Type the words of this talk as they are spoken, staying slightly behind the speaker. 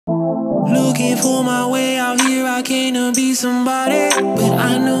Looking for my way out here, I came to be somebody, but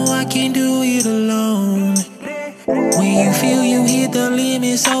I know I can't do it alone. When you feel you hit the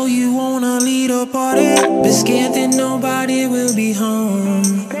limit, so you wanna lead a party, but scared that nobody will be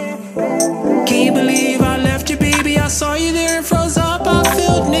home. Can't believe I left you, baby. I saw you there and froze up. I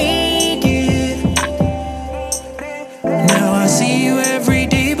felt naked. Now I see you every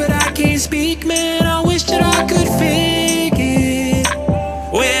day, but I can't speak, man. I wish that I could fake it.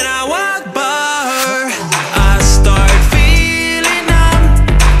 When I walk by her, I start feeling numb,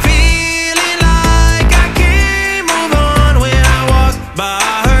 feeling like I can't move on. When I walk by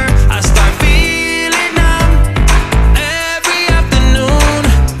her, I start feeling numb every afternoon.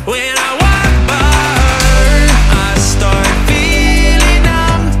 When I walk by her, I start feeling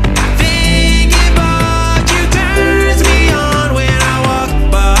numb, thinking about you turns me on. When I walk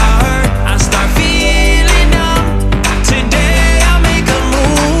by her, I start feeling numb. Today I'll make a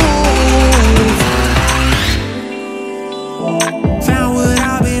move. Found what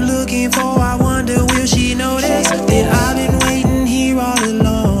I've been looking for. I wonder will she notice that I've been waiting here all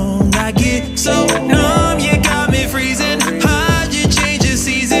along. I get so numb, you got me freezing. How'd you change the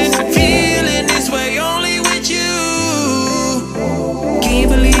season? Feeling this way only with you. Can't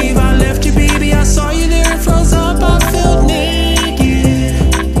believe I left you, baby. I saw you there and froze up. I felt naked.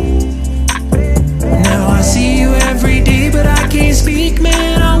 Now I see you every day, but I can't speak,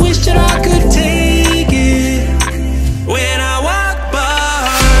 man. I wish that I could take it. When I walk by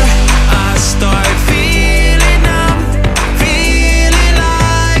her, I start feeling numb, feeling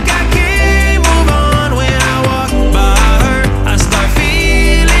like I can't move on. When I walk by her, I start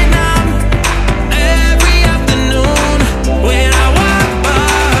feeling numb every afternoon. When I walk by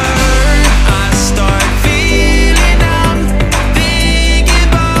her, I start feeling numb, thinking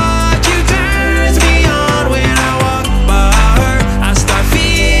about you turns me on. When I walk by her, I start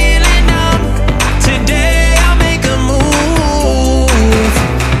feeling numb. Today I'll make a move.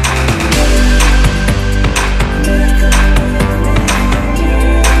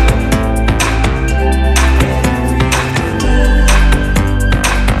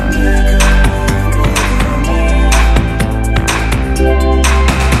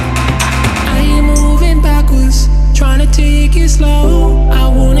 I ain't moving backwards, trying to take it slow. I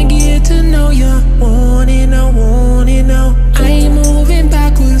wanna get to know ya, wanna know. I ain't moving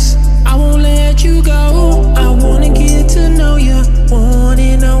backwards, I won't let you go. I wanna get to know ya,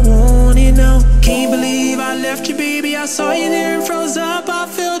 wanna know. Can't believe I left you, baby. I saw you there and froze up. I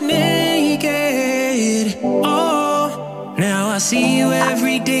felt naked. Oh, now I see you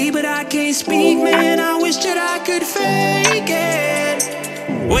every day, but I can't speak, man. I wish that I could fake it.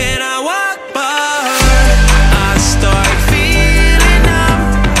 When I walk